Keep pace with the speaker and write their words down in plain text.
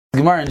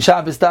Gemara in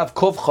Shabbos Daf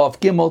Kov Chav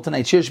Gimel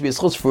tonight. Shir should be a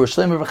schutz for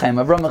Shleimer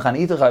v'Chaim Avram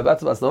v'Chan Itachai Bat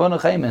Bas Lavon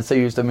v'Chaim and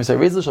Sayir Stam Yisrael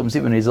Rizal Shalom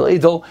Sibin Rizal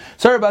Eidol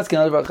Sarah Bas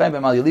Kenal v'Chaim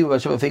Ben Mal Yaliva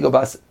Bashava Figo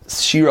Bas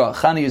Shira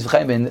Chani Yus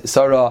v'Chaim Ben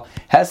Sarah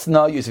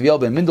Hesna Yus v'Yel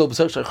Ben Mindel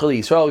B'Sar Shachli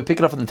Yisrael. We pick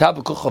it up from the top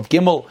of Kov Chav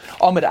Gimel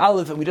Amid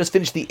Aleph, and we just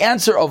finished the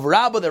answer of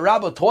Rabbah. The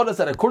Rabbah taught us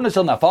that according to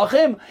Shel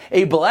Nafachim,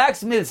 a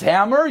blacksmith's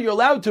hammer, you're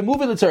allowed to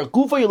move it. It's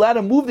Kufa. You're allowed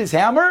to move this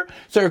hammer.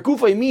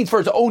 Kufa means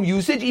for its own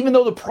usage, even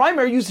though the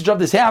primary usage of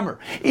this hammer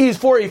is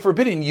for a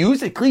forbidden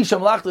use. It Kli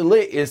Shamlach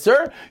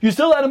Isser. You're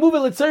still allowed to move it.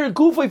 Let's say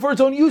Kufa for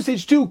its own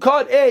usage to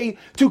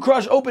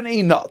crush open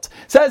a nut.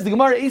 Says the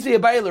Gemara, Isvei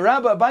Abaye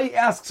l'Rabbah. Abaye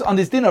asks on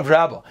this din of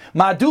Rabbah,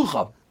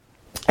 Ma'ducha.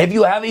 If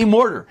you have a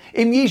mortar,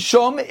 im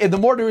yishom, if the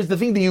mortar is the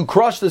thing that you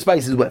crush the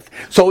spices with,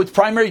 so its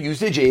primary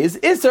usage is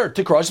isser,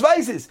 to crush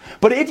spices.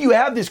 But if you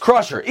have this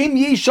crusher, im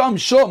yisham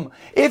shum,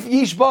 if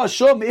yishba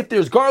shum, if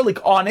there's garlic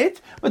on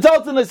it,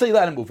 metalton, let's say you're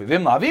allowed to move it.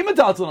 Im lavi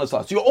metalton,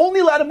 so you're only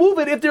allowed to move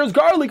it if there's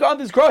garlic on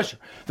this crusher.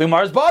 The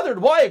Gemara is bothered.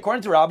 Why?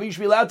 According to Rabbi, you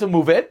should be allowed to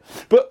move it,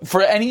 but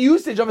for any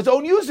usage of its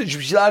own usage,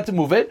 you should be allowed to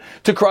move it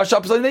to crush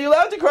up something that you're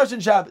allowed to crush in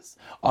Shabbos.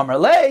 Amar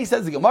lei,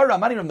 says the Gemara,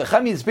 Ramani Rav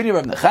Nechemia, the spinning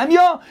of Rav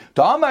Nechemia,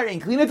 to Amar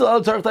incline it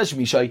to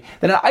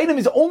then an item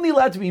is only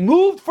allowed to be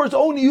moved for its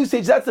own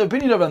usage. That's the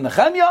opinion of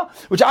Nechemia,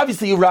 which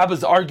obviously Rabbah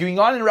is arguing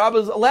on, and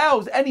Rabbah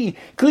allows any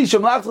Kli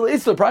Shamlach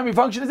Isser, primary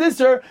function is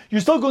Isser,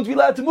 you're still going to be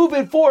allowed to move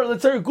it for,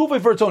 let's say, Kufa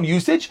for its own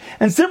usage.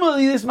 And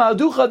similarly, this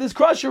Ma'aducha, this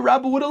crusher,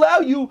 Rabbah would allow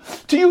you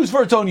to use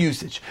for its own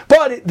usage.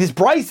 But this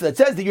Bryce that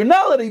says that you're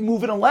not allowed to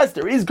move it unless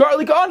there is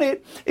garlic on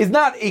it is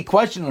not a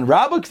question on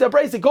Rabbah, because that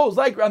Bryce goes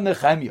like Rav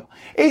Nechemia.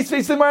 Ace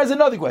Face has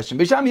another question.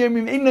 You're not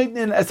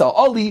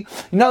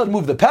allowed to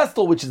move the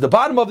pestle, which is the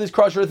bottom of this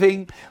crusher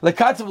thing,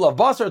 lekatzav lav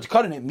basar, to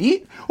cut in it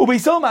meat.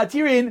 Ubeisel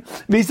matirin,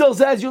 Beisel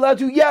says you're allowed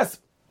to, yes,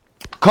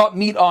 cut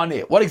meat on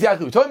it. What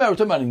exactly we're talking about?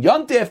 We're talking about in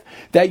Yontif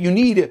that you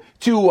need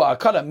to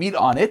cut a meat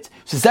on it.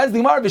 So it says the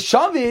Gemara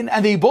v'shavin,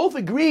 and they both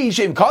agree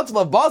shem katzav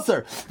lav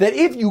basar, that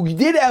if you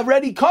did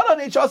already cut on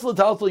it, shasal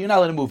talsal, you're not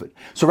allowed to move it.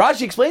 So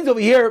Rashi explains over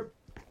here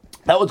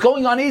that what's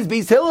going on is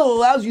Beis Hillel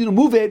allows you to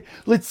move it.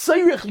 Let's say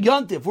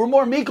Yantif. We're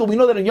more mekel. We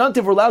know that in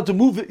Yantif we're allowed to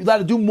move it, allowed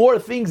to do more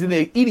things in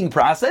the eating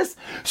process.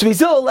 So Beis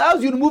Hillel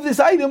allows you to move this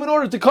item in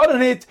order to cut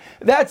on it.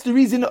 That's the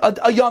reason a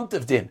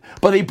Yantif din.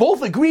 But they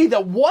both agree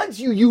that once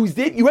you used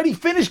it, you already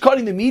finished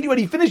cutting the meat, you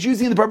already finished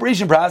using the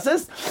preparation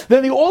process,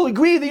 then they all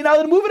agree that you're not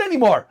allowed to move it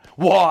anymore.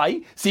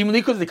 Why?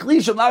 Seemingly because the Kli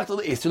Shamlach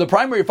Isser, the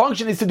primary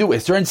function is to do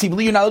Isser, and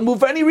seemingly you're not allowed to move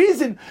for any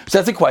reason. So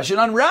that's a question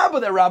on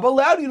Rabbah, that Rabbah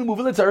allowed you to move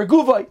it. Let's say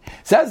Guvai.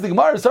 Says the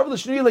Gemara,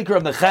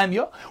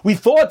 we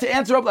thought to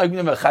answer up like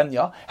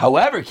Nechemia.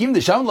 However, Kim the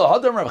Sham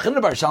lahadam Rav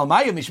China bar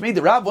Shalmaya mishmei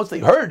the Rav. Once they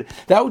heard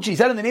that which he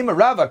said in the name of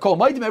Rav, Kol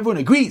Maitim, everyone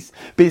agrees.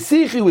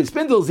 Besichi with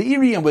spindles,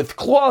 Iri, and with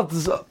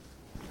cloths.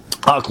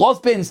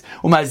 Clothpins,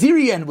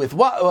 umaziri, and with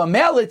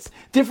mallets,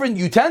 different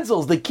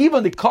utensils, the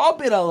kivan, the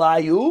carpet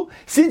alayu,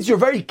 since you're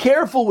very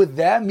careful with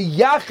them,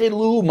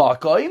 miyachilu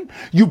makaim,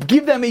 you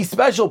give them a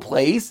special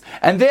place,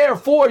 and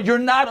therefore you're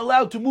not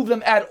allowed to move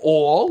them at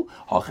all.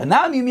 So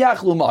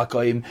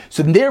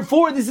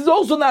therefore, this is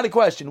also not a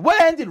question.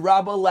 When did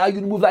Rabbah allow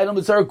you to move the item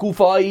with Sarah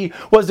Kufai?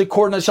 Was the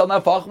korna shal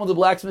nafachim, the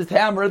blacksmith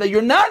hammer, that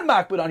you're not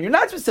makbid on, you're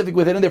not specific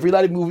with it, and therefore you're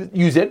allowed to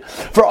use it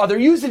for other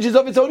usages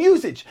of its own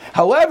usage.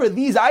 However,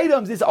 these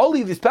items, this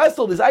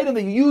pestle, this item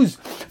that you use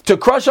to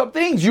crush up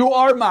things, you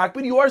are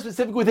makbid, you are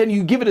specific with it, and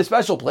you give it a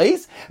special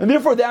place, and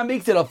therefore that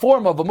makes it a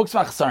form of a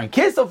muksmach chasar and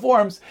kiss of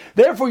forms,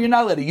 therefore you're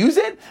not allowed to use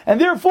it, and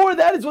therefore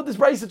that is what this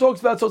Brisa talks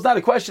about, so it's not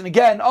a question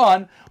again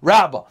on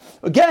Rabbah.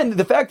 Again,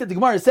 the fact that the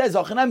Gemara says,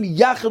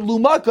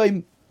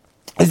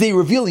 is a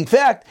revealing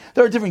fact.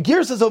 There are different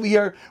girsas over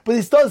here, but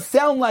this does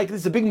sound like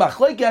this is a big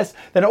machlekes,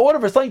 that in order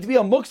for something to be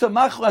a muksa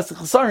machlas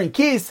chasar and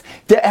kiss,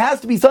 there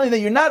has to be something that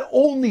you're not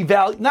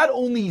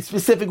only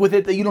specific with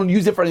it, that you don't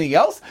use it for anything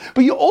else,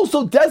 but you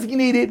also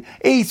designated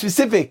a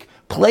specific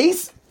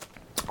place.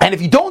 And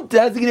if you don't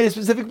designate a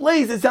specific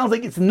place, it sounds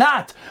like it's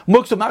not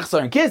Muksa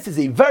Machsar and Kiss. It's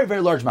a very,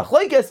 very large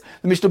machlekes.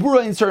 The Mishnah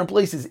Berurah in certain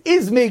places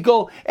is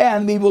Mekel,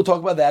 and maybe we'll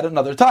talk about that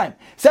another time.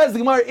 Says the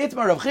Gemara,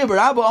 Itmar Rav Chiv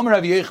Rabba Amar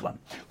Rav Yechlan.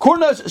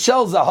 Kornash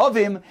Shel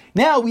Zahavim.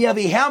 Now we have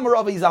a hammer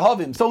of a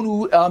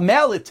Zahavim, a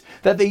mallet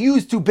that they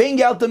use to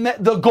bang out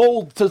the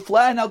gold, to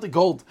flatten out the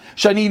gold.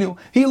 Shaninu.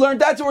 He learned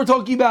that's what we're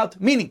talking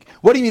about. Meaning,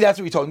 what do you mean that's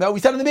what we're talking about?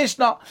 We said in the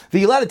Mishnah that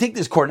you're allowed to take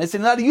this cornice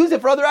and you're allowed to use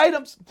it for other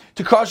items,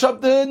 to crush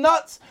up the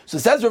nuts. So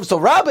says Rav, so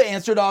Rabbah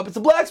answered up, it's a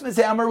blacksmith's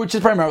hammer, which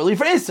is primarily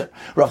for Isser.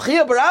 Rav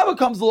Chia bar Abba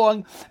comes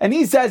along, and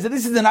he says that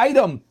this is an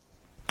item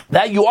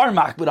that you are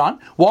makbid on.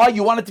 Why?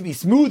 You want it to be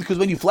smooth, because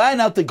when you flatten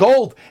out the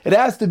gold, it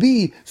has to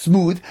be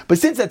smooth. But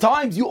since at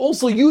times you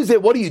also use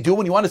it, what do you do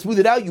when you want to smooth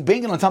it out? You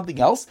bang it on something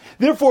else.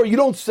 Therefore, you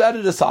don't set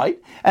it aside.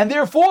 And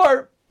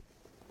therefore,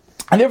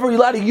 and therefore you're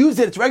allowed to use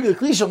it. It's regular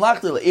klisham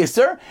lachtel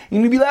iser.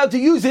 You're going to be allowed to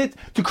use it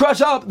to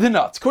crush up the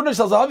nuts. No,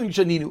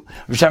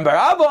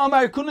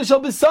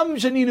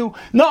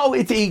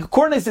 it's a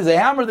cornice is a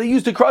hammer they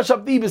use to crush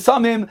up the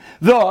besamim,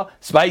 the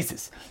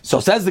spices. So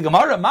says the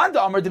Gemara,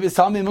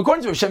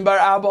 according to Hashem Bar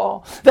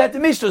Abba, that the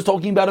Mishnah is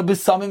talking about a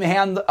besamim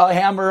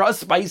hammer, a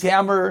spice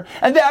hammer,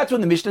 and that's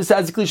when the Mishnah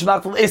says klisham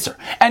lachtel iser,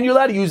 and you're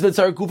allowed to use the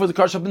tzar kufa to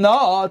crush up the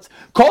nuts.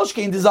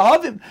 Kolshkein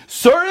zahavim.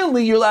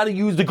 Certainly, you're allowed to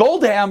use the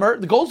gold hammer,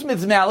 the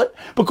goldsmith's mallet,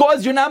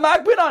 because you're not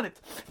makbid on it.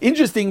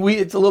 Interesting,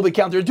 it's a little bit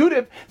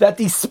counterintuitive that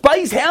the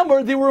spice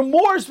hammer, they were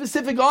more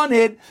specific on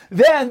it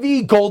than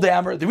the gold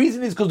hammer. The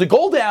reason is because the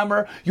gold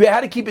hammer, you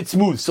had to keep it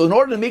smooth. So in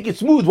order to make it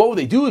smooth, what would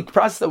they do? A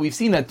process that we've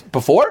seen it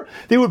before.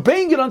 They would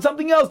bang it on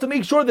something else to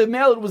make sure the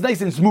mallet was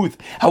nice and smooth.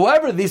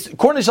 However, this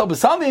cornish al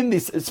basamim,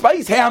 this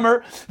spice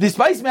hammer, this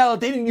spice mallet,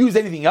 they didn't use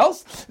anything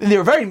else. And they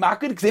were very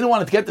makbid because they didn't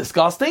want it to get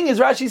disgusting, as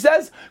Rashi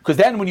says, because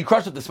then when you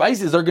crush up the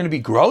spices, they're going to be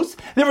gross.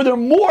 Therefore, they're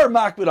more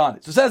makbid on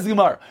it. So says the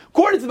Gemara,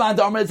 according to the Man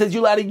Dharma, it says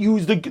you're allowed to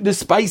use the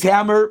spice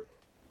hammer.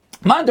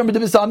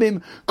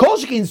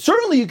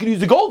 Certainly you could use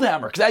the gold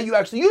hammer because that you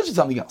actually use for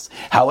something else.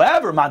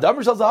 However, according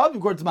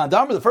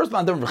to the first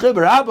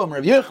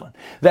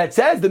that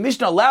says the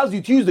Mishnah allows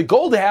you to use the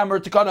gold hammer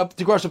to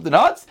crush up the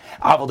nuts.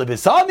 On the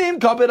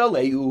besamim,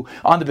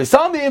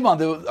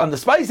 on the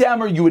spice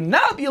hammer, you would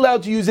not be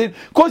allowed to use it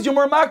because you're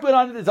more makbid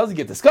on it. It doesn't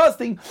get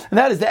disgusting, and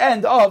that is the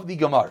end of the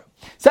Gemara.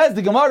 Says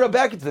the Gemara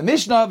back into the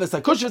Mishnah. We're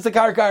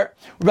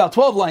about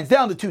 12 lines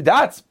down, the 2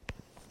 dots.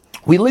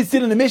 We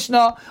listed in the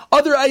Mishnah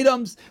other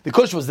items. The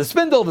kush was the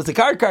spindle, the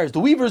karkar is the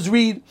weaver's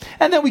reed,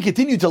 and then we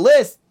continue to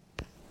list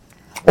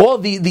all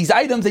these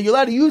items that you're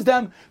allowed to use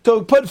them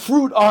to put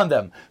fruit on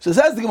them. So it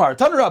says the Gemara,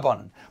 Tanu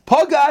Rabbanan,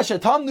 Pagash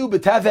atamnu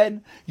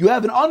b'teven. You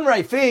have an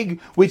unripe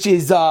fig which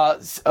is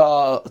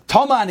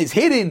taman is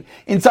hidden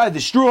inside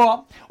the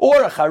straw,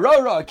 or a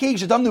charara, a cake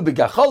shatamnu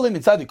b'gacholim,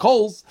 inside the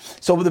coals.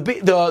 So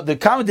the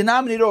common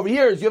denominator over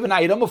here is you have an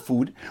item of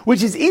food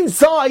which is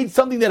inside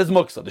something that is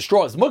muksa. The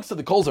straw is muksa,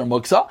 the coals are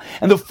muksa,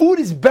 and the food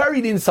is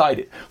buried inside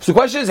it. So the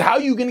question is, how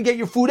are you going to get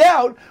your food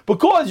out?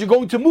 Because you're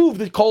going to move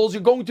the coals,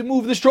 you're going to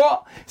move the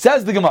straw.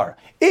 Says the Gemara,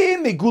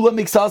 megula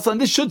miksasa, and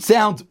this should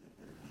sound.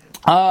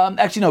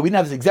 Actually, no, we didn't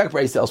have this exact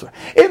price elsewhere.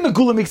 In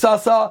Megula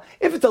Miksasa,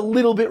 if it's a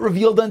little bit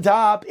revealed on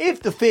top,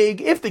 if the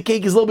cake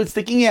is a little bit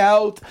sticking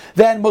out,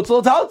 then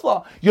Motzla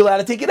Taltla, you're allowed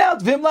to take it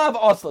out.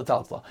 Vimlav Osla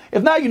Taltla.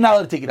 If not, you're not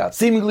allowed to take it out.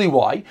 Seemingly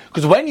why?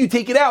 Because when you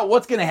take it out,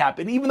 what's going to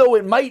happen? Even though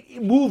it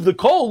might move the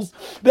coals,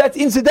 that's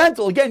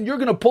incidental. Again, you're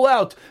going to pull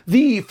out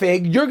the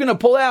fig, you're going to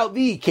pull out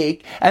the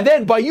cake, and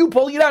then by you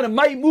pulling it out, it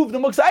might move the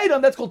muksa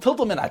item. That's called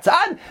Tiltal Min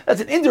Atzad.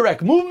 That's an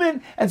indirect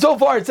movement, and so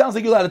far it sounds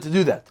like you're allowed to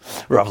do that.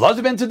 Rav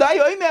Lazar ben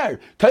Tadai Omer.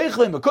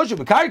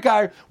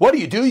 What do?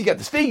 You got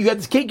this fig, you got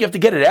this cake, you have to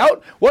get it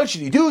out. What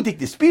should you do? Take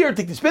the spear,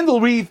 take the spindle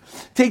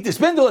take the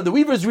spindle and the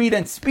weaver's reed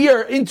and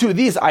spear into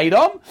this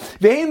item,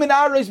 and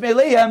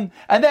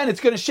then it's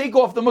going to shake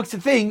off the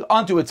muktzah thing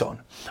onto its own.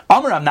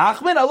 That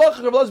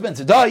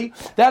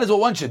is what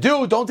one should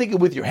do. Don't take it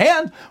with your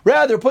hand.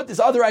 Rather, put this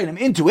other item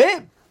into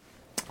it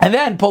and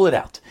then pull it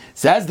out.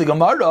 Says the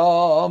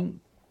Gemara.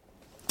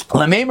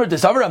 Lamemer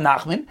desavar Rav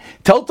Nachman,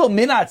 Total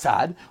min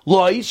atzad,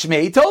 loy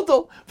shmei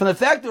total. From the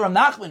fact that Rav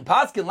Nachman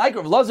paskin like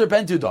Rav Lazar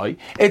ben Tudai,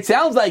 it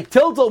sounds like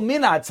total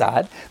min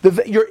atzad.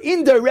 You're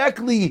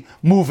indirectly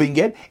moving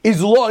it.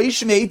 Is loy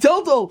shmei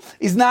total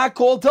is not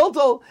called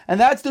total, and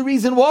that's the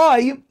reason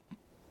why.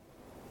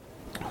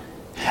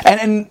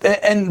 And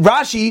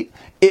Rashi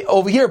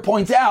over here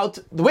points out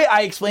the way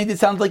I explained it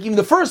sounds like even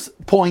the first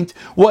point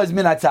was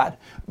min atzad.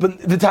 But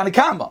the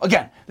Tanakama,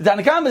 again, the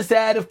Tanakama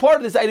said if part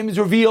of this item is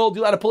revealed,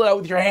 you'll have to pull it out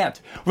with your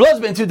hand.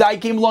 Rav Ben Tudai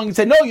came along and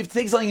said, no, you have to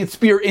take something and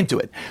spear into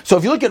it. So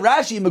if you look at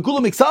Rashi, Megula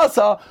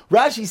Miksasa,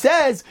 Rashi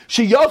says,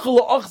 you're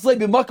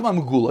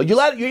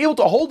able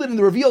to hold it in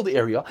the revealed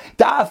area.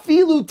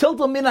 Ta'afilu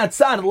tilta min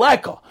atzad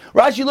leka.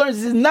 Rashi learns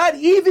this is not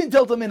even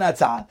tilta min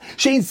atzad.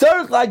 Shein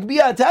sarach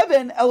lagbia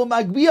teven, el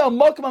magbia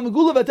makam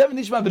megula v'teven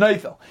nishma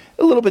b'neifel.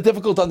 A little bit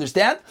difficult to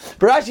understand.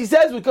 But Rashi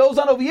says what goes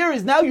on over here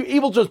is now you're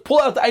able to just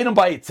pull out the item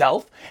by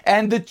itself.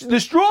 And the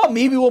straw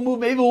maybe will move,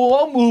 maybe it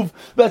won't move,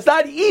 but it's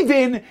not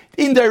even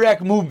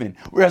indirect movement.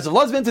 Whereas the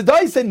husband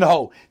today said,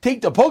 no, take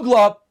the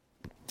pugla,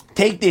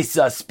 take this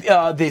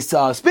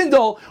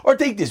spindle, or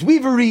take this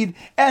weaver reed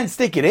and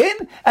stick it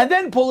in, and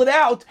then pull it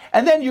out,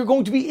 and then you're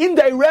going to be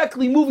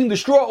indirectly moving the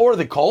straw or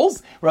the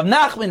coals. Rav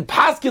Nachman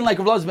paskin like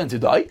Rav Lazar ben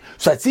Tudai.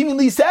 So that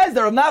seemingly says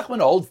that Rav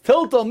Nachman holds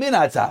tiltal min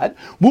atzad,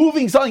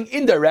 moving something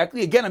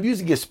indirectly. Again, I'm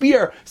using a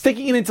spear,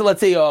 sticking it into, let's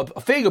say, a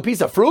fig, a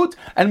piece of fruit,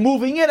 and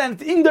moving it, and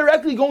it's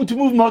indirectly going to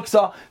move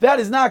muksa. That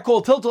is not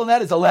called tiltal, and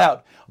that is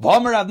allowed.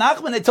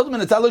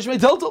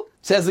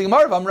 Says the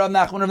Gemara, Rav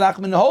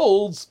Nachman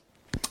holds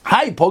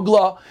Hi,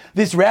 Pogla,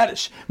 this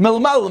radish. If you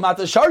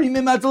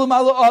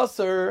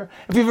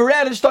have a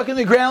radish stuck in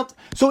the ground,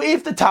 so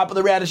if the top of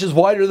the radish is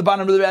wider, the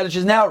bottom of the radish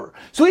is narrower.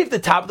 So if the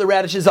top of the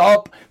radish is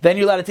up, then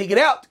you're allowed to take it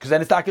out, because then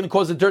it's not going to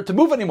cause the dirt to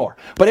move anymore.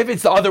 But if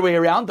it's the other way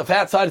around, the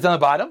fat side is on the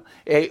bottom,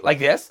 like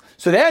this,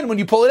 so then when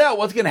you pull it out,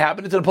 what's going to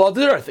happen? It's going to pull out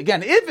the dirt.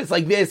 Again, if it's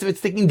like this, if it's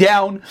sticking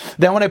down,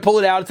 then when I pull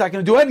it out, it's not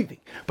going to do anything.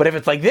 But if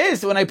it's like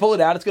this, when I pull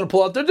it out, it's going to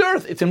pull out the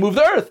dirt. It's going to move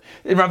the earth.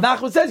 And Rav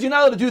Nachman says you're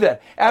not allowed to do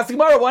that. Ask the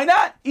Gemara, why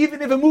not?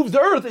 Even if it moves the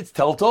earth, it's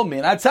telto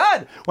min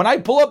atzad. When I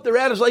pull up the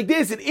radish like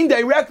this, it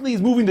indirectly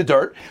is moving the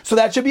dirt, so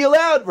that should be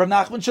allowed. Rav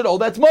Nachman should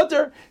hold that's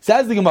mutter.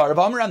 Says the Gemara,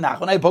 Rav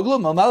Nachman, I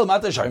poglu mal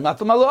mata shari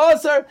mata mal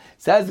aser.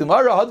 Says the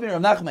Gemara, Hadvin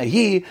Rav Nachman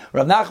he.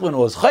 Rav Nachman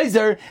was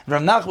chayzer.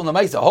 Rav Nachman the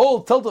ma'isa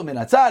hold telto min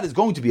atzad is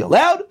going to be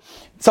allowed.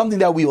 Something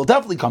that we will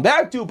definitely come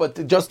back to,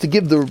 but just to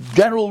give the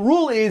general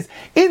rule is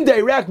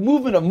indirect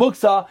movement of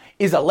muksa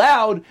is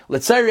allowed.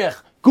 Let's say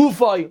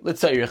Gufay,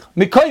 Litzayich,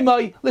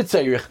 Mikaymai,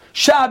 Litzayich,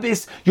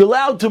 Shabbos, you're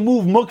allowed to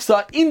move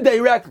muksa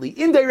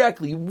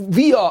indirectly,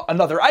 via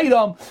another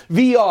item,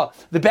 via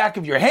the back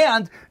of your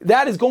hand.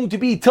 That is going to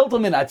be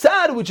tiltum in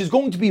atzad, which is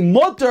going to be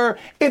mutter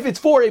if it's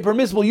for a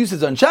permissible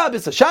usage on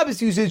Shabbos, a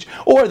Shabbos usage,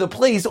 or the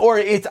place, or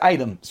its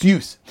item's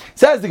use.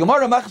 Says the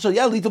Gemara, we said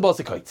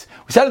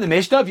in the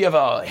Mishnah, if you have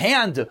a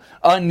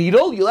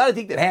needle, you're allowed to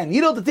take that hand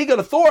needle to take out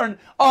a thorn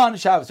on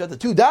Shabbos. So at the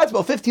two dots,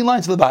 about 15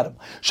 lines to the bottom.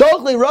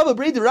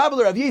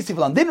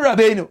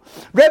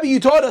 Rebbe, you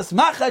taught us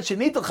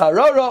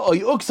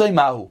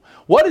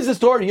what is the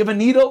story? You have a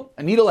needle.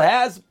 A needle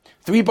has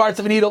three parts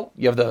of a needle.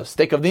 You have the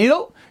stick of the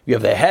needle, you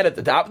have the head at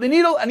the top of the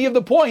needle, and you have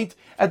the point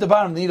at the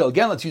bottom of the needle.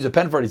 Again, let's use a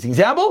pen for this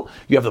example.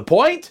 You have the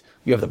point,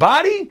 you have the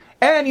body,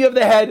 and you have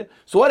the head.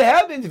 So what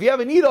happens if you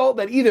have a needle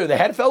that either the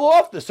head fell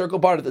off, the circle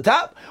part at the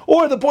top,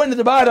 or the point at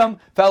the bottom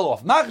fell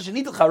off?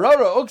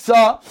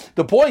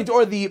 The point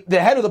or the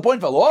head of the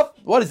point fell off.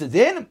 What is it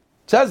in?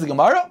 Says the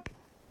Gemara.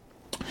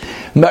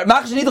 We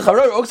learned in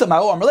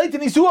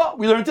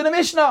the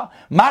Mishnah.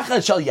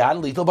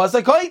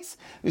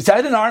 We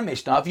said in our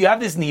Mishnah, if you have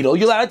this needle,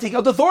 you're allowed to take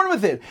out the thorn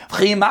with it.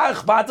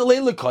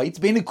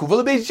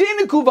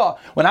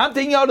 When I'm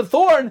taking out a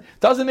thorn,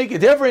 doesn't make a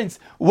difference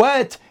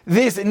what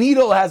this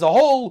needle has a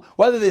hole,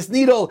 whether this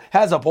needle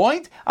has a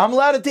point. I'm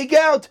allowed to take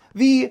out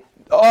the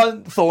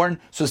thorn.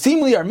 So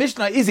seemingly our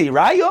Mishnah is a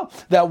raya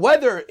that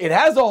whether it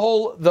has a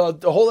hole, the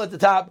hole at the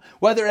top,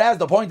 whether it has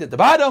the point at the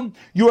bottom,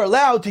 you are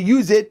allowed to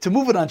use it to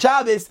move it on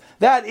Shabbos.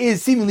 That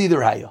is seemingly the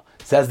raya.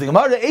 Says the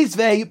Gemara,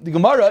 the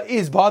Gemara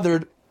is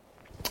bothered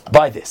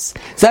by this.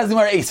 Says the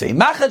Gemara, if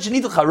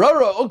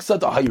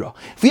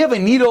we have a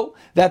needle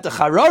that the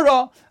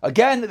charara,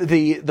 again,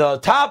 the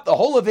top, the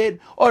whole of it,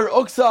 or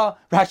uksa,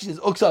 Rashi says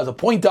uksa is a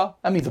pointer,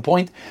 that means a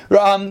point,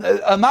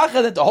 a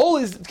macha that the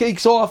whole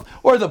takes off,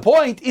 or the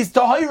point is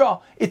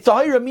tahira. It's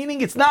tahira,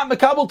 meaning it's not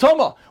mekabel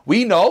toma.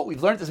 We know,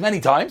 we've learned this many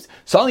times,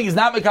 something is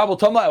not mekabel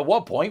toma at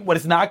what point? When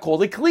it's not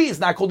called a kli, it's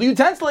not called a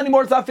utensil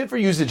anymore, it's not fit for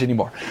usage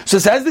anymore. So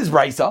says this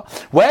brisa,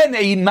 when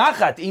a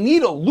machat, a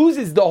needle,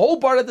 loses the whole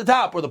part at the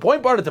top, or the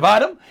point part at the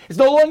bottom, it's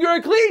no longer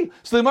a kli.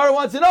 So the Gemara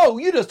wants to know,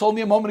 you just told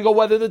me a moment ago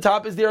whether the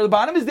top is there or the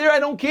bottom is there, I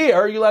don't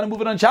care, you're allowed to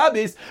move it on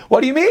Shabbos.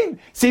 What do you mean?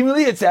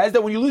 Seemingly it says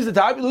that when you lose the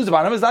top, you lose the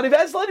bottom, it's not a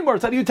vessel anymore,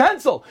 it's not a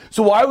utensil.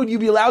 So why would you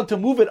be allowed to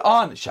move it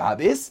on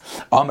Shabbos?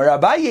 Amar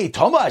Abaye,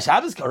 Toma,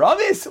 Shabbos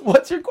Karavis?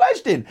 What's your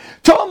question?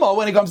 Toma,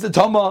 when it comes to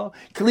Toma,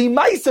 Kli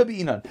Maisa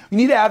B'inan. You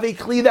need to have a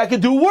Kli that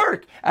could do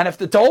work. And if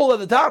the toe at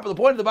the top or the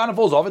point at the bottom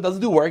falls off, it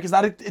doesn't do work, it's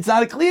not a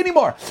Kli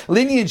anymore.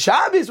 Linear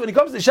Shabbos, when it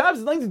comes to Shabbos,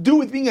 it's nothing to do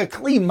with being a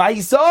Kli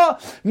Maisa.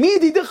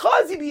 Midi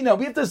Dechazi B'ina.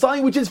 We have to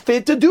something which is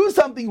fit to do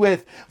something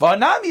with.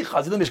 V'anami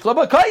Chazi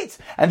L'Mishklaba Kites.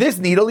 And this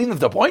needle, even if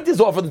the point is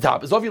off or the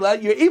top is off, you're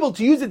able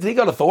to use it to take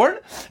out a thorn,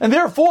 and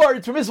therefore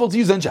it's permissible to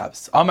use on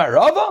Shabbos. Amar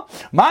Rava,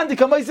 Man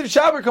Dekamaysiv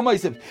Shabar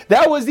Kamaysiv.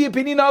 That was the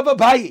opinion of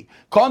Abaye.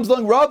 Comes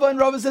along Rava, and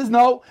Rava says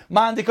no.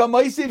 Man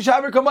Dekamaysiv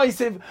Shabar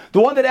Kamaysiv.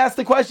 The one that asked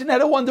the question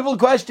had a wonderful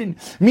question,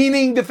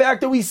 meaning the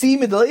fact that we see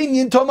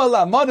Midlinian Toma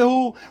La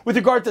Manu, with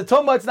regard to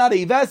Toma, it's not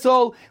a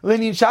vessel.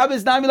 Linian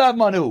Shabbos Namilav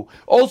Manu.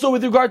 Also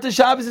with regard to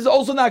Shabbos, is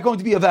also not going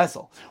to be a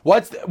vessel.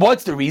 What's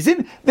the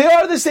reason? They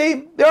are the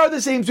same. So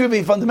we have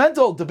a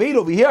fundamental debate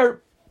over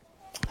here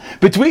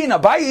between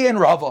Abaye and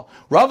Rava.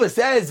 Rava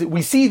says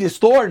we see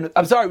this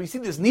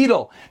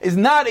needle is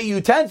not a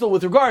utensil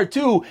with regard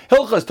to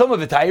Hilchas Toma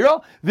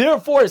V'Taira.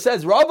 Therefore,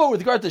 says Rava,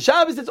 with regard to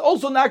Shabbos, it's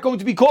also not going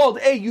to be called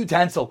a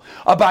utensil.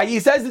 Abaye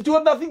says the two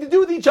have nothing to do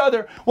with each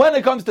other. When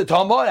it comes to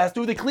Toma, it has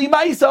to do with the Kli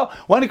Ma'isa.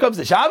 When it comes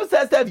to Shabbos, it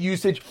has to have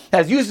usage.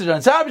 Has usage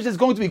on Shabbos, it's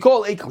going to be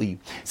called a Kli.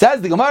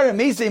 Says the Gemara,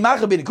 Meisei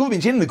Macha Ben Kuva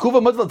Ben Shin Ben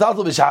Kuva Mutzal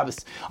Taltal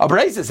B'Shabbos.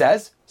 Abraisa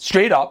says,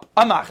 straight up,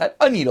 a machat,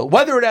 a needle,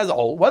 whether it has a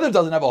hole, whether it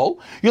doesn't have a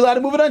hole, you're allowed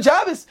to move it on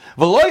Shabbos.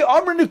 V'loy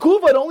amr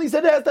nekuva, it only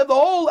said it has to have the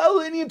hole,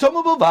 elini and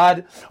tuma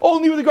b'vad,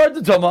 only with regard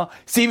to tuma.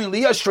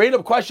 Seemingly a straight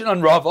up question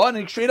on Rava and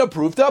a straight up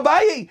proof to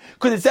Abaye,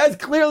 because it says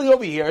clearly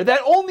over here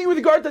that only with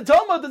regard to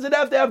tuma does it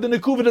have to have the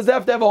nekuva, does it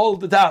have to have a hole at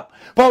the top.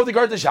 But with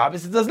regard to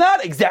Shabbos, it does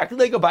not, exactly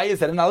like Abaye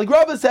said and like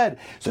Rava said.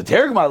 So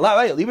Tergma,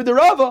 leave it to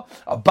Rava.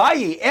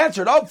 Abaye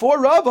answered up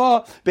for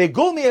Rava,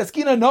 Begulmi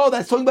Eskina, no,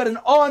 that's talking about an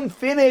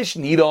unfinished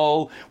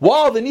needle.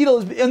 While the needle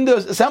is in the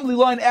assembly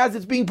line as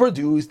it's being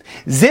produced,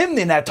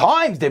 Zimnin at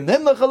times,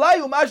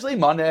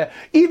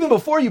 even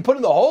before you put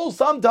in the hole,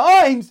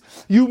 sometimes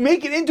you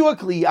make it into a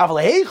kli.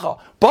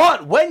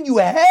 But when you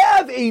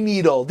have a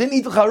needle,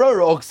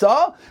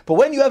 but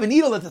when you have a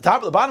needle at the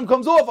top or the bottom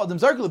comes off,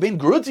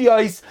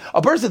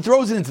 a person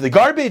throws it into the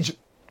garbage,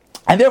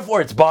 and therefore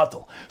it's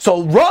batal.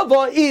 So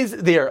Rava is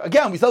there.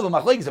 Again, we still have a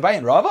machlekes Abaye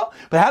and Rava,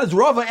 but how does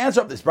Rava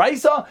answer up this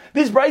brisa?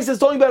 This brisa is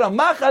talking about a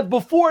machat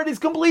before it is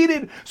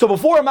completed. So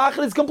before a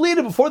machat is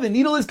completed, before the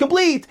needle is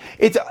complete,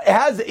 it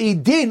has a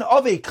din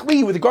of a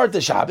kli with regard to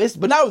Shabbos,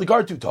 but not with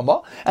regard to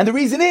Tumah. And the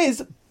reason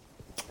is,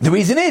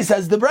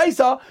 says the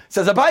Brisa,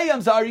 says Abaye,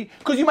 I'm sorry,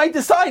 because you might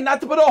decide not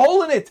to put a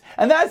hole in it.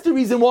 And that's the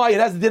reason why it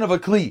has the din of a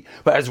kli.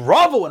 But as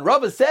Rava, when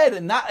Rava said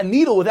a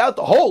needle without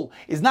the hole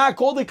is not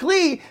called a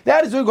kli,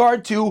 that is in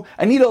regard to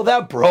a needle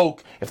that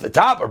broke. If the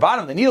top or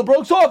bottom of the needle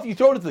breaks off, you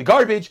throw it into the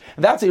garbage,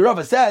 and that's what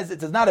Rava says, it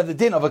does not have the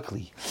din of a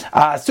kli.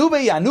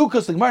 Asube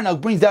Yanuka, so the Gemara now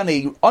brings down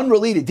a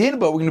unrelated din,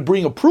 but we're going to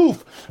bring a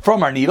proof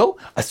from our needle.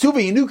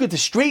 Asube Yanuka, to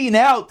straighten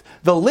out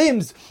the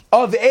limbs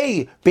of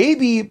a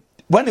baby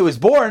when it was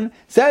born,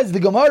 says the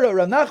Gemara,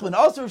 Rav Nachman,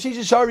 also Rav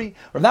Sheshes Shari.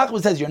 Rav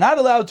Nachman says you're not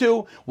allowed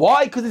to.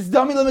 Why? Because it's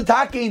dami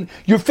lemetakin.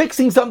 You're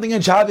fixing something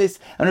in Shabbos,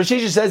 and Rav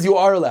Sheshes says you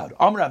are allowed.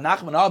 Amar Rav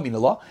Nachman,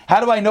 Aminallah. How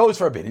do I know it's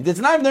forbidden? It's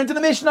not even learned in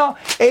the Mishnah.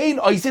 Ein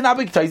oisin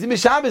abik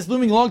taizim Shabbos,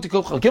 looming along to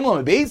Kol Chalkim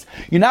Lam Beis.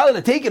 You're not allowed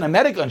to take an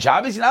emetic on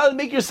Shabbos. You're not allowed to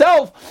make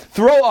yourself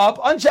throw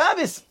up on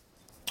Shabbos.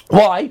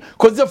 Why?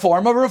 Because it's a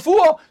form of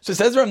refuah. So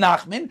says Rav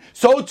Nachman,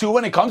 so too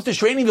when it comes to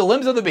straightening the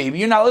limbs of the baby,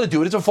 you're not allowed to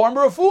do it. It's a form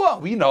of refuah.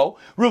 We know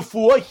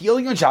refuah,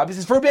 healing on Shabbos,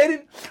 is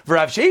forbidden. For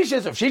Rav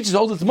Sheshes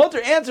holds its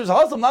mother answers,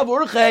 Hasam lav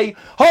orchei,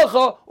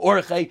 hacha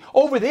orchei.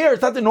 Over there,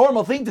 it's not the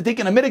normal thing to take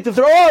an emetic to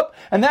throw up,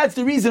 and that's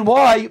the reason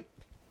why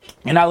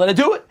you're not allowed to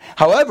do it.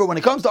 However, when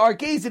it comes to our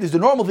case, it is the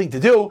normal thing to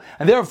do,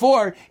 and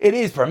therefore it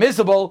is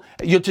permissible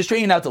to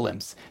straighten out the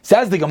limbs.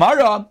 Says the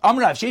Gemara,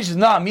 Amar Rav Sheshes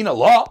na mina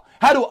law.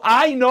 How do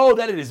I know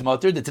that it is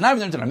mutter? The Tanai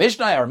learned in our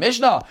Mishnah,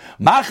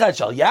 Machat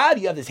shal yad,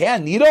 you have this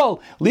hand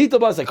needle, Lita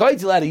basakait,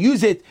 you're allowed to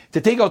use it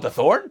to take out the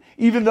thorn,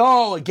 even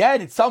though,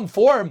 again, it's some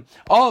form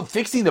of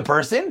fixing the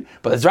person.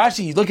 But as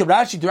Rashi, you look at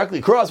Rashi directly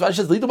across, Rashi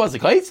says, Lita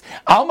basakait,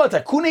 Alma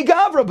takune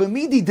gavra,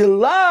 b'midi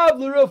delav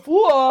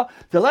l'refuah,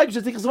 delav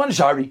sh'tikasman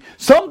shari.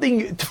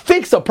 Something to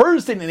fix a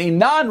person in a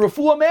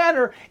non-refuah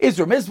manner is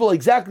permissible.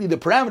 Exactly the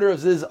parameter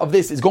of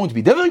this is going to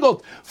be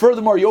difficult.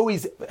 Furthermore, you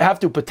always have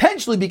to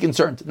potentially be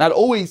concerned, not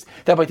always,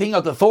 that by taking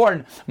out the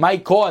thorn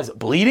might cause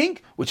bleeding,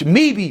 which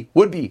maybe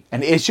would be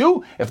an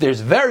issue. If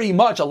there's very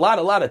much a lot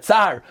of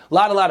tsar, a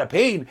lot of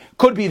pain,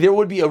 there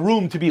would be a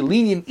room to be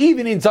lenient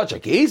even in such a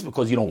case,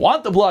 because you don't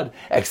want the blood,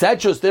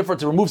 etc. So therefore,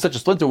 to remove such a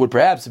splinter would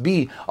perhaps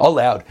be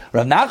allowed.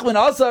 Rav Nachman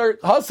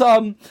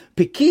Hasam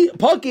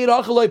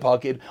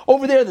Pakid.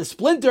 Over there, the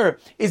splinter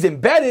is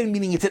embedded,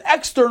 meaning it's an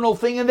external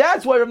thing, and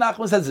that's why Rav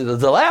Nachman says it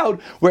is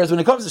allowed. Whereas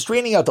when it comes to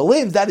straightening out the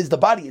limbs, that is the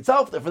body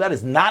itself, therefore that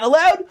is not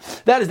allowed.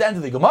 That is the end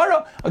of the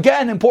Gemara.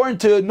 Again,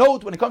 important to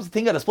note when it comes to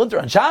taking out a splinter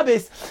on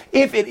Shabbos,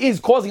 if it is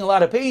causing a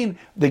lot of pain,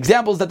 the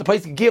examples that the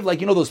place can give, like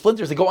those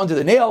splinters that go under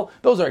the nail,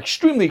 those are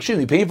extremely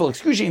painful,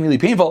 excruciatingly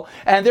painful,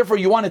 and therefore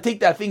you want to take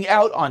that thing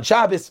out on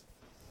Shabbos.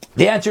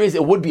 The answer is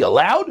it would be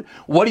allowed.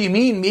 What do you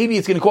mean? Maybe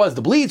it's going to cause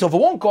the bleed. So if it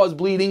won't cause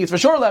bleeding, it's for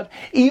sure allowed.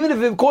 Even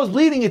if it caused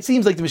bleeding, it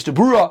seems like the Mishnah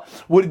Berurah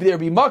would there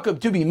be makab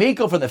to be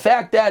makel from the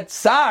fact that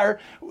Sar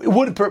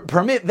would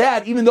permit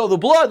that, even though the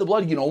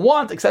blood you don't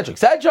want, etc.,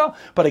 etc.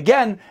 But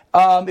again,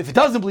 if it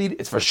doesn't bleed,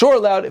 it's for sure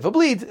allowed. If it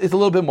bleeds, it's a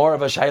little bit more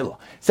of a shayla.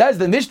 Says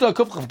the Mishnah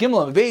Kuf Chav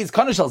Gimel Amavez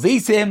Kana Shal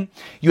Zeisim.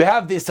 You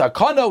have this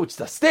kana, which is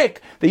a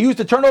stick they use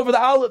to turn over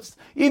the olives.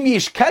 Im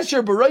Yish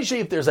Kesher B'Roisha.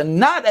 If there's a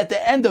knot at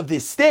the end of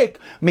this stick,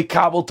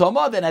 Mikabel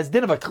Tama, then as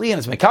din of a kli and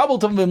it's Mikabel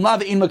Tama,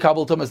 Vimlav in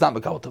Mikabel Tama, it's not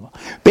Mikabel Tama.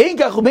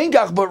 Beinkach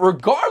Ubeinkach. But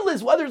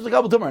regardless whether it's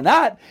Mikabel Tama or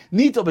not,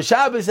 Nito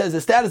B'Shabbos has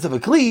the status of a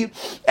kli,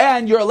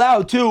 and you're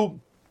allowed to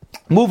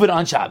move it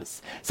on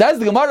Shabbos. Says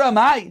the Gemara,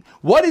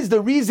 what is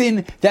the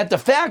reason that the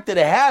fact that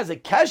it has a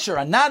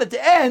kesher, a knot at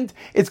the end,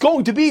 it's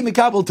going to be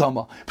mikabel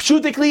tama?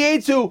 Pshuta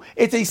kliyetzu,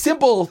 it's a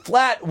simple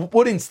flat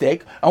wooden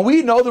stick, and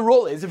we know the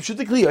rule is if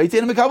pshuta kliyetzu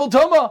and mikabel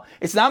tama,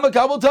 it's not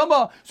mikabel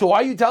tama. So why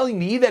are you telling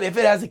me that if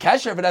it has a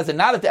kesher, if it has a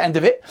knot at the end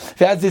of it,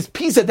 if it has this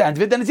piece at the end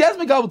of it, then it's yes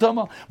mikabel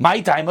tama?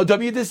 My time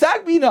the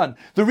sack be none.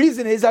 The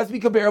reason is it has to be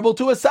comparable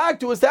to a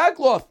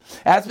sackcloth.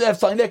 It has to have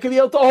something that can be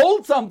able to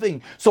hold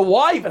something. So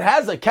why, if it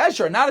has a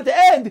kesher, not at the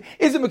end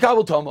is a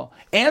Makabel Toma.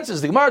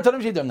 Answers the Gemara,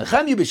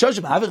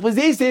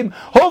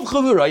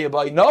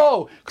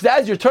 no, because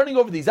as you're turning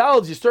over these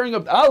olives, you're stirring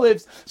up the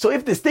olives, so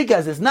if the stick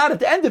has this knot at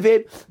the end of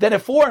it, then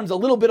it forms a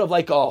little bit of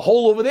like a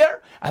hole over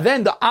there, and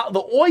then the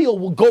oil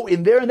will go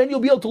in there, and then you'll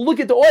be able to look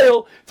at the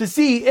oil to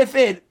see if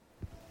it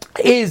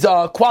is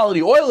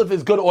quality oil, if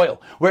it's good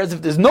oil. Whereas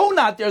if there's no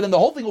knot there, then the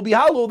whole thing will be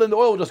hollow, then the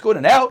oil will just go in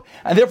and out,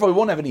 and therefore we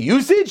won't have any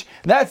usage.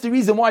 And that's the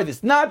reason why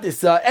this knot,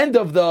 this end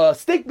of the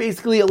stick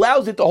basically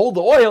allows it to hold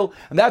the oil,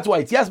 and that's why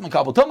it's yes,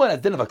 Makabel Toma, and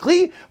it's din of a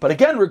kli. But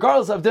again,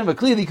 regardless of din of a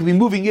kli, you could be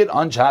moving it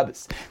on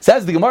Shabbos.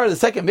 Says the Gemara, the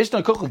second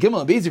Mishnah, Kukl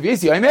Gimel and Bezer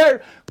V'Yesi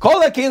Aimer,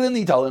 Kol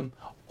HaKelim Nitalim.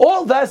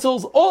 All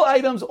vessels, all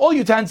items, all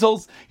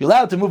utensils, you're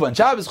allowed to move on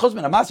Shabbos, chutz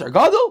min hamasar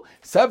gadol,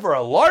 except for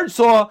a large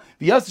saw,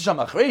 the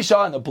yasasham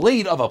achreisha, and the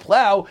blade of a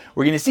plow.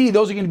 We're going to see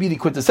those are going to be the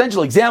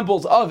quintessential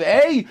examples of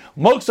a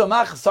moksa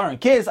machasar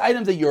and kis,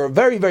 items that you're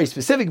very, very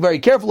specific, very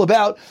careful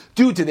about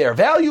due to their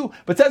value.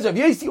 But says Rav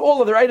Yesi,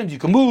 all other items you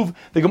can move.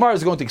 The Gemara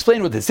is going to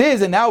explain what this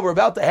is, and now we're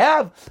about to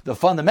have the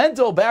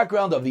fundamental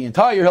background of the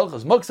entire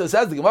Hilchos Moksa.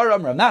 Says the Gemara,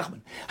 Rav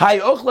Nachman, Hay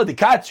ochla de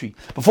katri.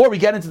 Before we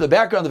get into the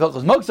background of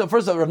Hilchos Moksa,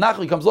 first Rav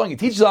Nachman comes along and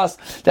teaches us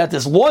that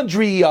this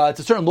laundry, it's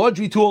a certain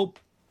laundry tool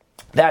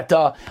that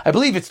I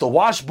believe it's the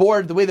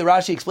washboard, the way the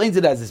Rashi explains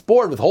it as this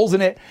board with holes in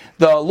it,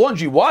 the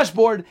laundry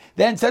washboard.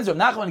 Then says Rav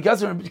Nachman,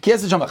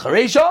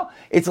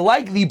 it's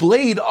like the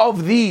blade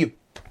of the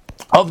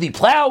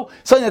plow,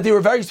 something that they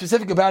were very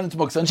specific about in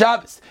Moksa and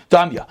Shabbos.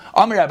 Damya.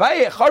 Amir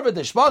Abaye, Charva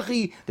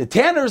Deshpachi, the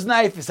tanner's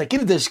knife,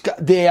 Sakina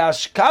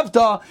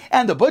Deshkavta,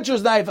 and the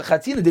butcher's knife,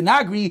 Chatzina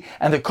Denagri,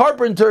 and the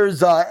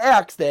carpenter's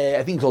axe,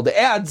 I think called the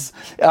adze,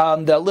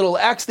 the little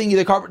axe thingy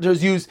the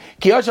carpenters use.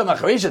 Kiyasha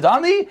Macharesha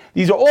Dami,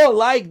 these are all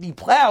like the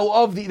plow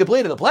of the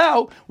blade of the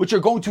plow, which are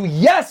going to,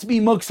 yes, be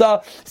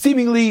Muksa,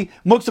 seemingly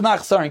Muksa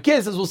Machsar and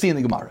Kiss, as we'll see in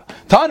the Gemara.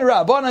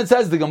 Tanara Abanan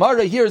says the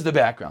Gemara, here's the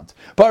background.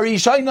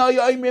 Parishaina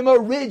Yaimrim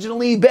originally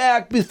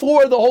back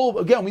before the whole,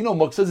 again, we know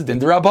Muksa is a din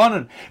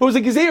d'Rabbanan. It was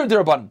a Gezeir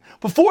d'Rabbanan.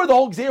 Before the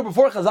whole Gezeir,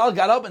 before Chazal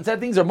got up and said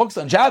things are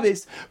Muksa on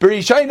Shabbos,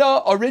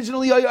 Berishaina,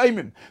 originally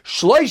Ayimrim.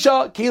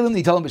 Shloisha, Kelim,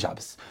 Nitalim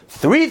b'Shabbos.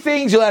 3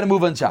 things you'll have to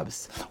move on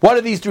Shabbos. What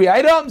are these 3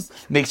 items?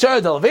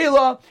 Mixer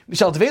Delavela,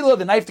 Mishal Devela,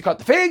 the knife to cut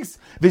the figs,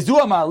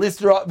 Vizuama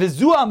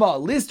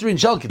Listrin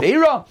Shel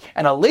Kedeira,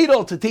 and a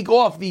ladle to take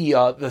off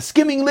the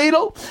skimming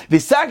ladle,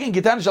 Visakin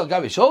Ketan Shel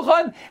Gavi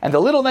Shulchan, and the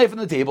little knife on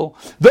the table.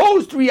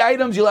 Those 3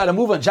 items you'll have to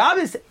move on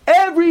Shabbos.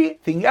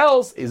 Everything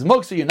else is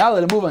muksa, you're not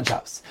allowed to move on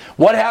Shabbos.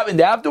 What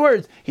happened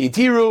afterwards?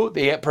 Hitiru,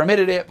 they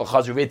permitted it,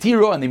 v'chazru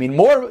v'etiru, and they mean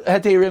more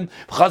heterim,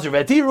 v'chazru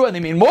v'etiru, and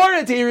they mean more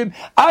heterim,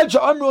 ad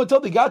sha'amru,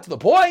 until they got to the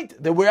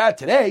point that we're at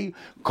today,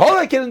 kol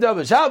ha'kelim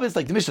d'Av Shabbos,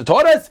 like the Mishnah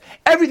taught us,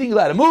 everything you're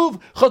allowed to move,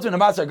 chutz min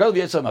hamasar gadol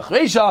v'yesam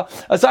achreisha,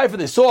 aside for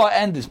the saw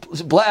and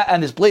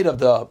this blade of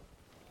the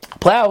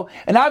plow.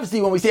 And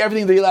obviously when we say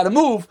everything that you're allowed to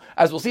move,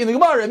 as we'll see in the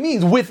Gemara, it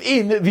means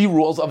within the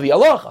rules of the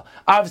halacha.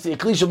 Obviously a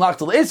klishim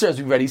lachtal isser, as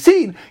we've already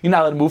seen, you're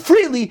not allowed to move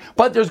freely,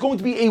 but there's going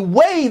to be a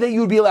way that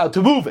you would be allowed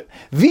to move it.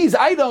 These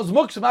items,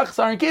 muksa,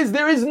 machsar, and kiz,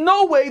 there is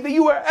no way that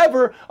you are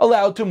ever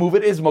allowed to move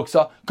it is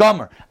muksa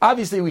gomer.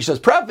 Obviously we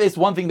should preface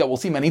one thing that we'll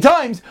see many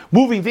times,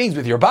 moving things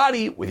with your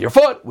body, with your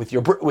foot, with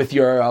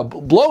your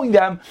blowing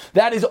them,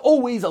 that is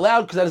always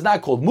allowed because that is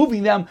not called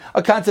moving them,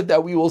 a concept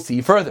that we will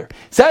see further.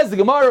 Says the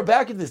Gemara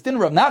back at this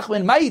dinner of Nachman,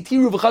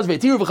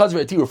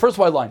 first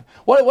white line.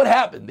 What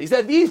happened? They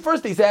said they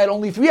said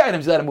only 3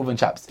 items you let to move in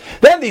Shabbos.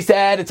 Then they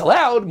said it's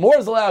allowed, more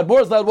is allowed.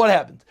 What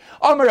happened?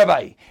 Amar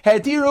Rabbi,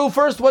 Hetiru,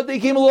 first what they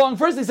came along,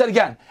 first they said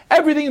again,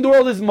 everything in the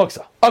world is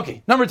muksa.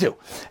 Okay, number 2.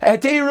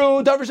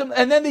 Hetiru, Davarsham,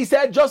 and then they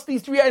said just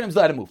these 3 items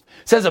let to move.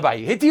 Says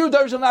Abaye, Hetiru,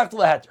 Davarsham,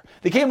 Nachtal Hatter.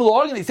 They came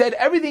along and they said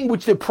everything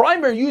which the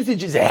primary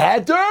usage is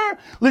Hatter,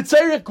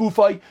 Litzayrek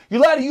Gufay, you're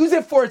allowed to use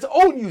it for its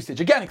own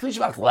usage. Again,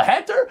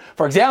 Hatter,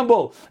 for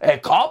example, a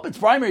cup, its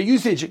primary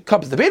usage, a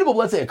cup is debatable, but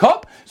let's say a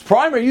cup, its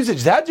primary usage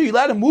is Hatter, you're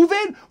allowed to move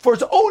it for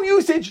its own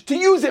usage, to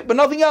use it, but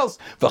nothing else.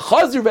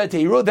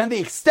 Then they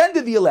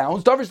extended the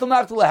allowance, I'm going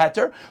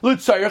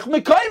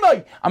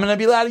to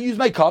be allowed to use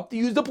my cup to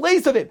use the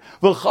place of it.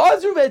 And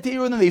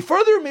then they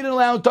further made an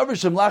allowance,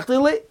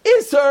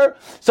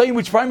 something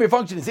which primary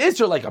function is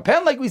Isser, like a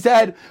pen, like we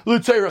said, you're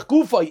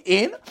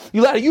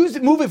allowed to use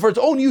it, move it for its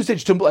own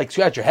usage to like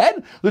scratch your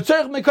head, but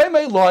you're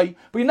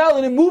not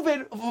allowed to move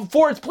it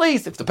for its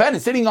place. If the pen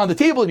is sitting on the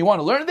table and you want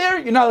to learn it there,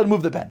 you're not allowed to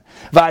move the pen.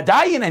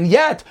 And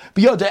yet,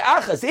 you're only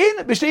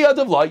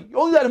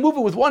allowed to move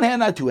it with one hand,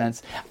 not 2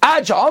 hands.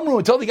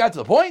 Until they got to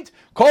the point,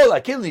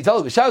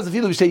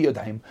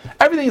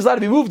 everything is allowed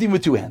to be moved even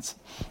with 2 hands.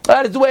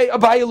 That is the way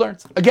Abaye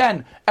learns.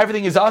 Again,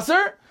 everything is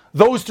aser.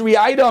 Those 3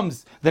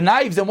 items, the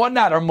knives and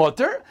whatnot, are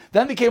mutter.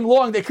 Then they came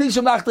along, they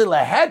klisham lachtel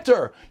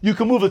leheter. You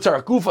can move the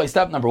tzarech gufay,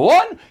 step number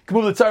 1. You can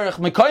move the tzarech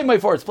mekaymay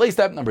for its place,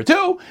 step number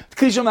 2.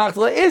 Klisham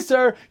lachtel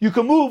iser. You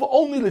can move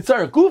only the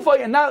tzarech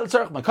gufay and not the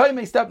tzarech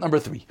mekaymay, step number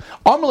 3.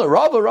 Amar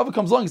Rava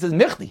comes along and says,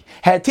 Michli,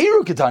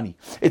 hatiru katani.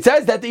 It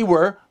says that they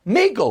were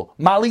Mekel,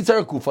 Mali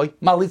Tzarech Gufay,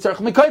 Mali Tzarech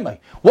Mekaymai.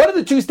 What are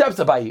the two steps,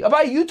 Abayi?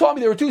 Abayi, you told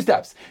me there were two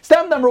steps.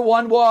 Step number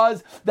one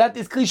was that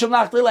this Kli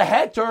Shamlach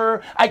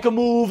Leheter, I can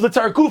move the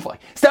Tzarech Gufay.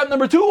 Step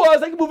number two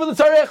was I can move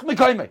the Tzarech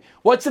Mekaymai.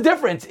 What's the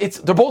difference?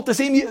 They're both the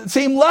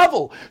same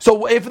level.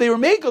 So if they were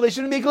Mekel, they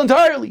shouldn't Mekel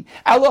entirely.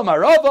 Allah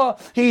Marava,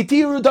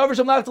 Hitiru Davar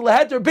Shamlach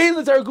Leheter, Bein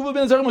the Tzarech Gufay,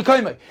 Bein the Tzarech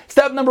Mekaymai.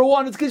 Step number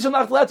one, it's Kli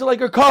Shamlach Leheter like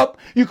a cup.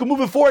 You can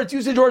move it for its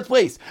usage or its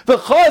place. The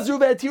Chazru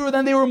V'Hitiru,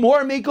 then they were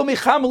more Mekel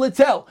Mecham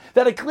Litzel.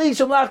 That a Kli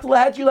Shamlach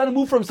Leheter, you let him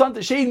move from sun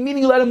to shade,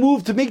 meaning you let him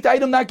move to make the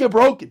item not get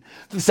broken.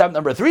 Step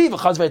number three, for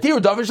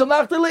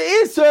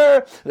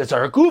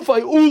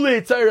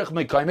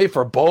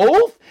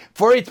both.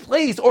 For its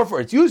place or for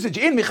its usage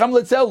in Micham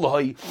Letzel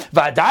loy.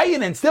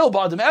 Vadayin and still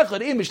ba'adam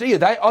echad in Mishnei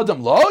Yadai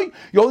Adam loy.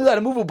 You only let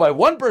it move by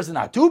one person,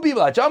 not two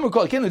people. And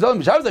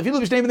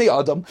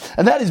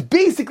that is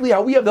basically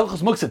how we have the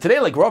Hilchos Muktzah today,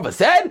 like Rava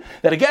said,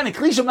 that again, a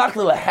klisham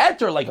nachle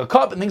leheter, like a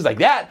cup and things like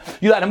that,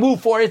 you let it move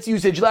for its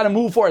usage, you let it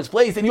move for its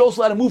place, and you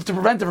also let it move to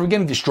prevent it from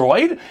getting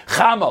destroyed.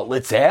 Chama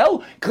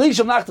Letzel,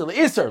 klisham nachle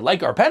iser,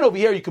 like our pen over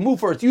here, you can move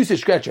for its usage,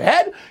 scratch your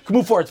head, you can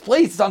move for its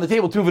place, it's on the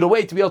table to move it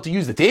away to be able to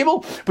use the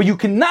table, but you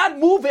cannot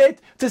move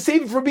it to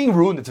save it from being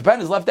ruined. If the pen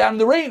is left down in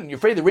the rain and you're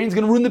afraid the rain's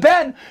going to ruin the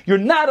pen, you're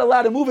not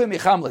allowed to move it.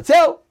 Micham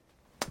Letzel.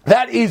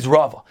 That is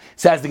Rava.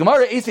 Says the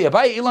Gemara, to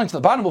the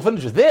bottom, we'll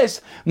finish with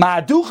this.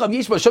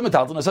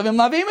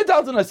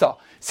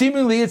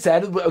 Seemingly it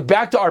said,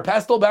 back to our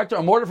pestle, back to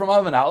our mortar from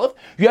Av and Aleph,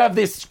 you have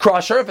this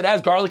crusher, if it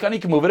has garlic on it,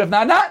 you can move it, if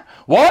not, not.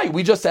 Why?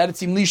 We just said it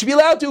seemingly you should be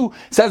allowed to.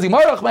 Says the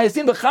Gemara,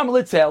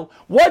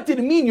 what did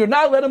it mean you're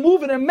not allowed to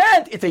move it? It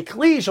meant it's a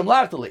kli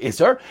shamlach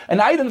iser, an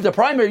item that the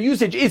primary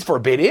usage is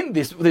forbidden,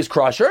 this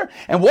crusher,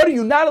 and what are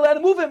you not allowed to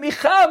move it?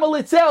 Micham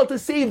litzel, to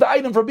save the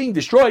item from being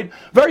destroyed.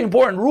 Very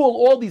important rule,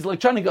 all these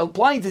electronic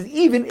appliances,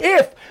 even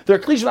if they're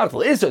kli shamlach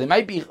iser, they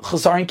might be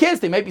chasar and kiss,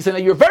 they might be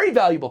something that you're very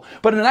valuable,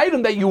 but an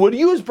item that you would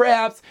use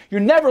perhaps, you're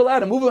never allowed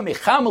to move it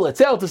micham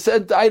litzel to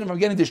set the item from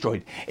getting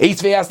destroyed.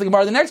 Eitzvei asked the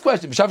Gemara the next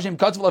question. We saw in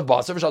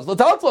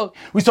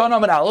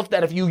Amud Aleph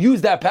that if you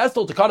use that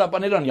pestle to cut up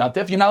on it on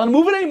Yantif, you're not allowed to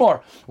move it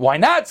anymore. Why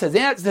not? Says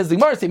the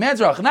Gemara, same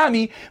answer,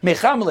 Achnami,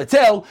 mecham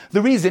litzel.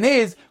 The reason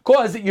is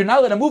because you're not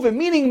allowed to move it,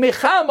 meaning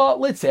mechama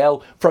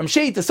litzel, from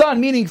shade to sun,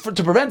 meaning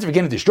to prevent it from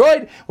getting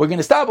destroyed. We're going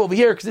to stop over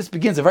here because this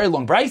begins a very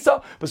long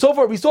brisa. But so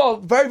far we saw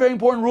very, very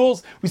important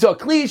rules. We saw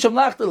kli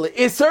shamlach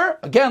iser,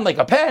 again like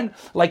a pen,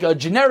 like a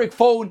generic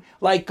phone,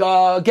 like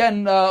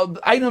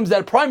items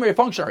that primary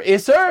function are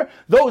iser.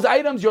 Those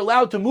items you're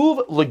allowed to move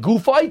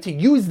legufai, to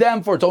use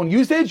them for its own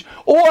usage,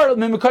 or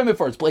mimekayim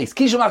for its place.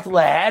 Ki shamlach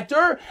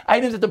leheter,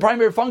 items that the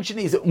primary function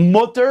is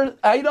mutter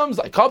items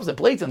like cups and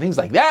plates and things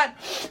like that.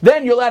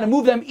 Then you're allowed to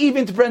move them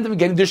even to prevent them from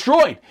getting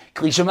destroyed.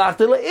 Kli shamlach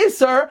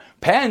iser,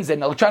 pens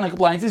and electronic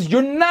appliances,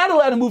 you're not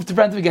allowed to move to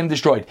prevent them from getting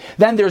destroyed.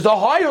 Then there's a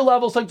higher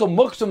level, like the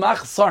muksum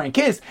achsar and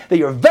kiss, that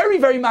you're very,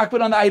 very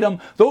makbid on the item.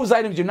 Those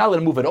items you're not allowed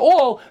to move at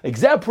all.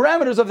 Exact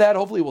parameters of that,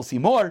 hopefully we'll see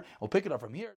more. We'll pick it up from here.